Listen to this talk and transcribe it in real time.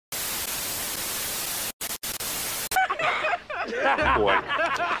Boy,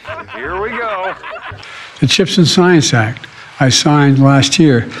 here we go. The CHIPS and Science Act I signed last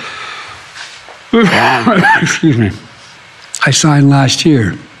year. Excuse me. I signed last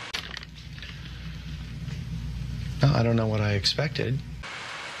year. No, I don't know what I expected.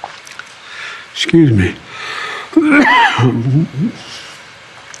 Excuse me.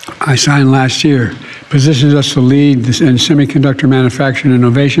 I signed last year. Positions us to lead in semiconductor manufacturing and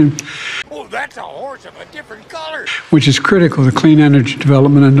innovation. Oh, that's a horse of a different color. Which is critical to clean energy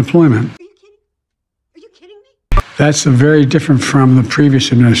development and deployment. Are you kidding? Are you kidding me? That's very different from the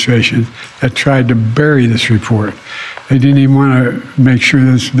previous administration that tried to bury this report. They didn't even want to make sure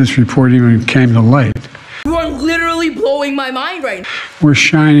this report even came to light. You are literally blowing my mind right now. We're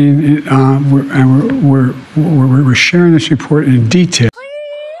shining, we're sharing this report in detail.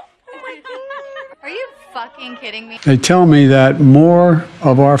 Are you fucking kidding me? They tell me that more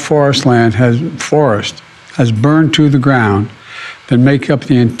of our forest has burned to the ground than make up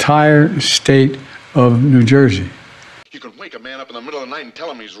the entire state of New Jersey. You can wake a man up in the middle of the night and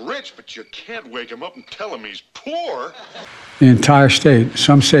tell him he's rich, but you can't wake him up and tell him he's poor. The entire state.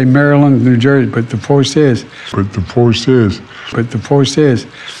 Some say Maryland, New Jersey, but the point is,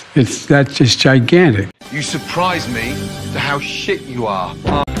 it's gigantic. You surprise me to how shit you are.